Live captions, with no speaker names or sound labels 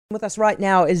With us right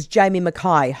now is Jamie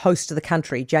Mackay, host of The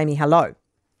Country. Jamie, hello.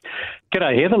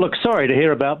 G'day, Heather. Look, sorry to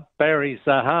hear about Barry's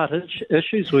heart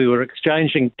issues. We were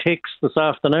exchanging texts this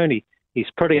afternoon. He's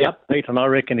pretty upbeat, and I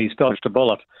reckon he's dodged a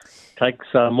bullet. Takes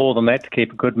more than that to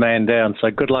keep a good man down,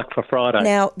 so good luck for Friday.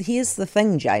 Now, here's the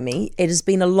thing, Jamie. It has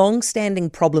been a long-standing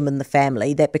problem in the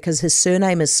family that because his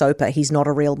surname is Soper, he's not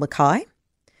a real Mackay.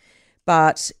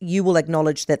 But you will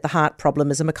acknowledge that the heart problem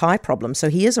is a Mackay problem, so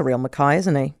he is a real Mackay,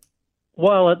 isn't he?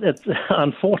 Well,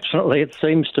 unfortunately, it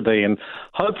seems to be, and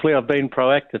hopefully I've been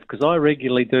proactive because I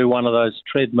regularly do one of those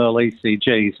treadmill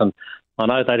ECGs, and I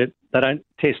know they don't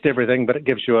test everything, but it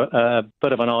gives you a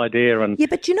bit of an idea. And yeah,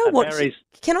 but you know what?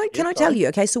 Can I tell you?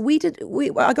 Okay, so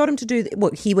I got him to do. Well,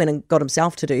 he went and got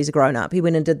himself to do. He's a grown up. He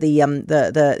went and did the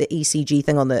ECG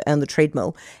thing on the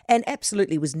treadmill, and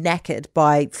absolutely was knackered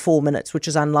by 4 minutes, which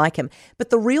is unlike him.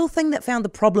 But the real thing that found the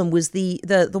problem was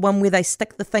the one where they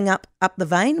stick the thing up the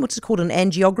vein. What's it called? An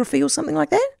angiography or something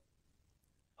like that?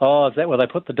 Oh, is that where they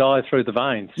put the dye through the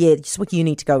veins? Yeah, it's what you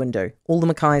need to go and do. All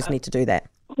the Mackays need to do that.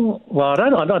 Well, I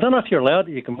don't know if you're allowed.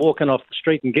 You can walk in off the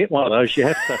street and get one of those. You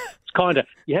have to.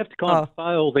 You have to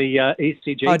fail the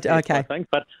ECG test, okay. I think.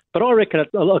 But I reckon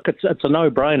it's a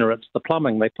no-brainer. It's the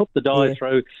plumbing. They put the dye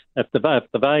through. If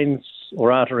the veins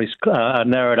or arteries are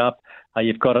narrowed up,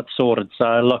 you've got it sorted.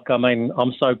 So look, I mean,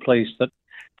 I'm so pleased that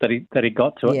he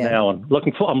got to it now, and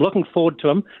I'm looking forward to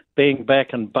him being back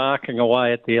and barking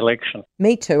away at the election.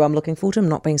 Me too. I'm looking forward to him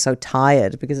not being so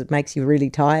tired because it makes you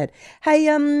really tired. Hey,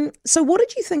 so what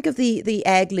did you think of the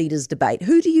Ag Leaders debate? As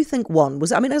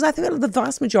I think the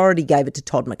vast majority gave it to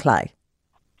Todd Mackay.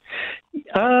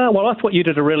 Well, I thought you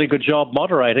did a really good job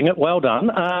moderating it. Well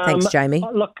done. Thanks, Jamie.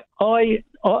 Look, I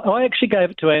actually gave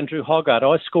it to Andrew Hoggart.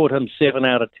 I scored him 7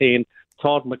 out of 10.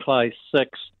 Todd Mackay 6.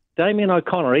 Damien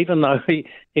O'Connor, even though he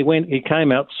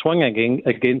came out swinging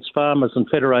against farmers and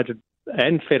federated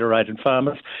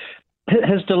farmers,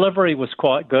 his delivery was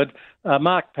quite good.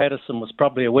 Mark Patterson was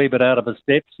probably a wee bit out of his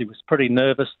depth. He was pretty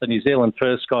nervous, the New Zealand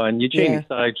first guy, and Eugenie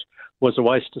Sage was a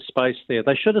waste of space there.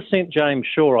 They should have sent James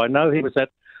Shaw. I know he was at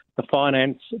the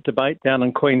finance debate down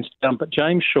in Queenstown, but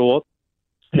James Shaw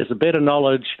has a better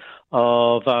knowledge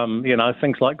of,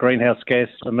 things like greenhouse gas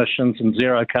emissions and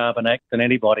Zero Carbon Act than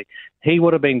anybody. He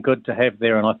would have been good to have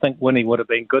there, and I think Winnie would have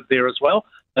been good there as well.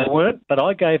 They weren't, but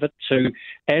I gave it to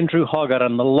Andrew Hoggart,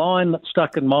 and the line that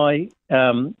stuck in my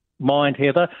mind,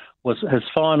 Heather, was his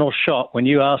final shot when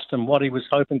you asked him what he was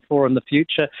hoping for in the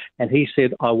future, and he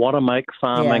said, I want to make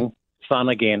farming fun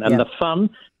again. And the fun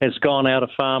has gone out of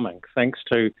farming, thanks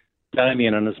to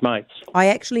Damien and his mates. I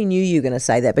actually knew you were going to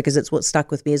say that because it's what stuck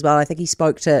with me as well. I think he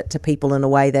spoke to people in a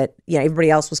way that,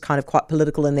 everybody else was kind of quite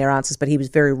political in their answers, but he was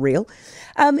very real.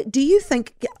 Do you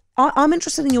think, I'm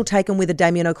interested in your take on whether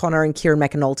Damien O'Connor and Kieran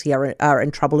McAnulty are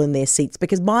in trouble in their seats,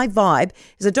 because my vibe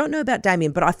is I don't know about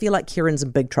Damien, but I feel like Kieran's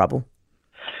in big trouble.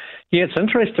 Yeah, it's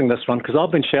interesting, this one, because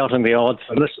I've been shouting the odds,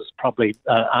 and this is probably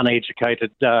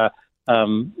uneducated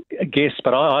guess,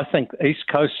 but I think East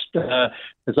Coast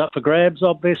is up for grabs,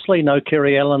 obviously. No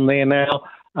Kerry Allen there now.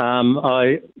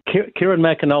 Kieran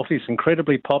McAnulty's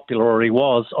incredibly popular, or he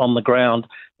was, on the ground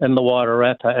in the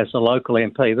Wairarapa as a local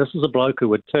MP. This is a bloke who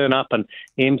would turn up and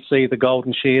MC the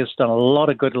Golden Shares, done a lot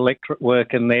of good electorate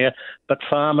work in there, but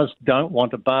farmers don't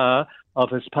want a bar of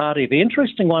his party. The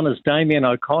interesting one is Damien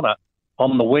O'Connor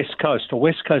on the West Coast, or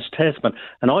West Coast Tasman.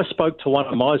 And I spoke to one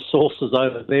of my sources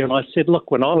over there, and I said,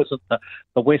 look, when I was at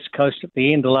the West Coast at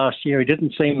the end of last year, he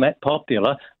didn't seem that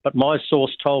popular, but my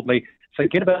source told me,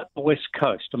 forget about the West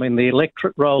Coast. I mean, the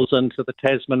electorate rolls into the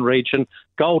Tasman region,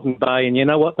 Golden Bay, and you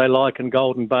know what they like in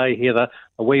Golden Bay here,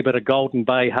 a wee bit of Golden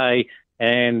Bay hay,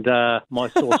 and my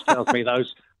source tells me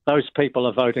those people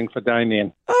are voting for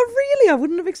Damien. Oh, really? I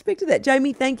wouldn't have expected that.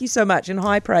 Jamie, thank you so much, and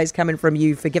high praise coming from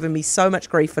you for giving me so much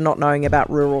grief for not knowing about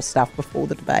rural stuff before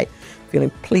the debate. Feeling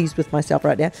pleased with myself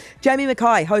right now. Jamie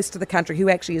Mackay, host of The Country, who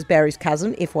actually is Barry's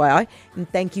cousin, FYI, and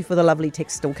thank you for the lovely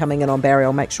text still coming in on Barry.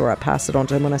 I'll make sure I pass it on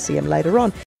to him when I see him later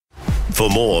on. For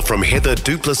more from Heather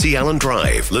Duplessis Allen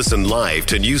Drive, listen live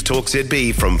to News Talk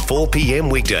ZB from 4 p.m.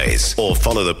 weekdays, or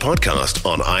follow the podcast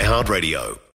on iHeartRadio.